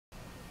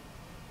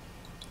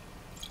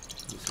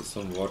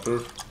some water,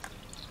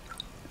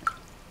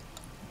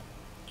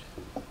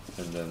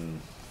 and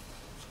then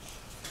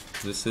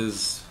this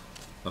is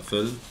a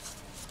fill.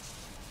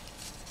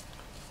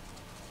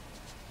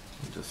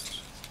 Just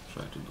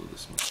try to do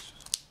this much.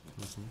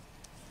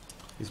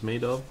 It's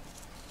made of?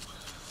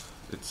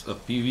 It's a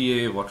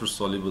PVA water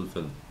soluble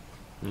film.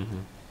 It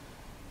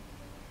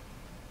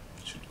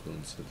should go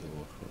inside the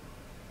water.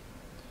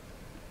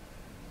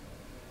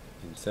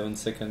 In 7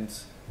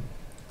 seconds,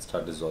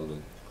 start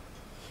dissolving.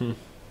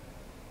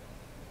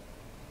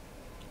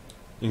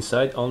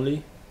 Inside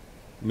only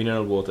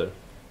mineral water?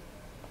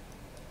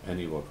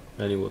 Any water.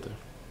 Any water.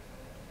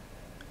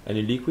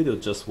 Any liquid or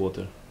just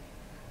water?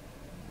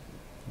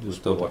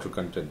 With the water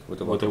content. With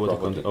the water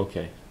content.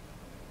 Okay.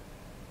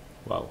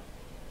 Wow.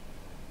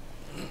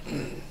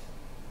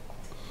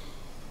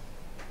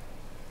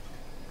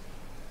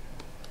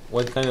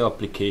 What kind of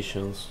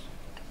applications?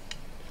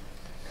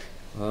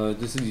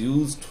 This is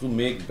used to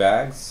make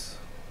bags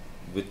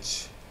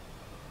which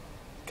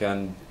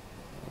can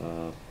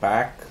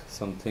pack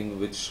something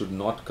which should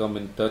not come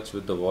in touch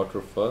with the water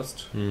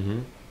first,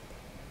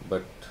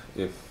 but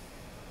if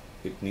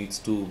it needs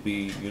to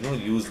be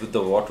used with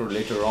the water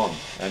later on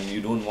and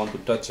you don't want to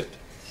touch it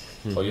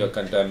or you're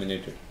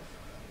contaminated.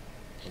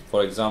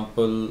 For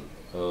example,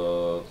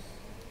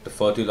 the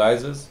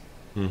fertilizers,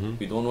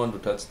 we don't want to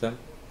touch them,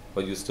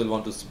 but you still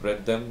want to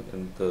spread them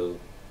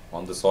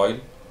on the soil,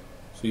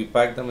 so you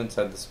pack them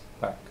inside this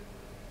pack.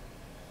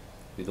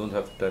 You don't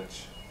have to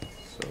touch.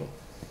 So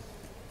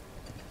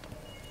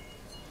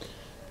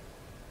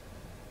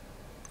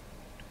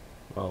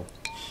wow.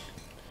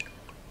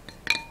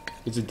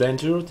 Is it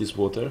dangerous, this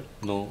water?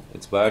 no,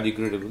 it's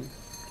biodegradable.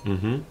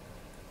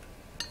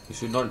 You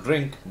should not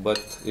drink, but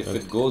if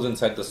it goes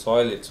inside the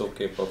soil, it's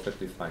okay,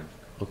 perfectly fine.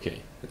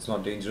 Okay. It's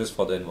not dangerous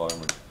for the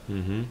environment.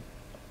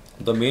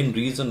 The main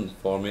reason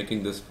for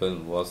making this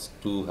film was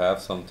to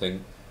have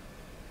something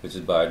which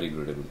is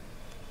biodegradable.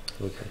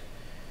 Okay.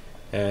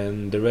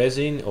 And the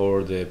resin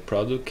or the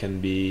product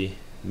can be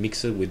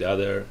mixed with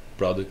other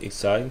product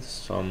inside,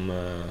 some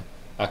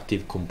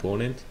active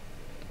component.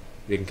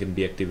 They can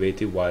be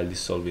activated while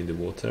dissolving the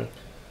water.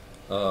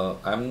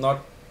 I'm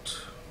not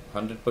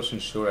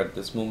 100% sure at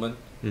this moment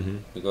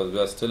because we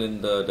are still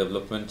in the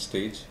development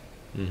stage.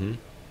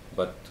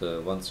 But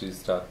once we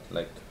start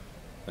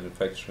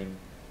manufacturing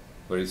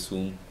very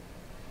soon,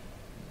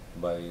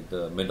 by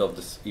the mid of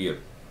this year.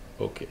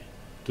 Okay.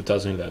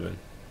 2011.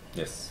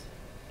 Yes.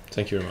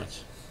 Thank you very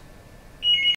much.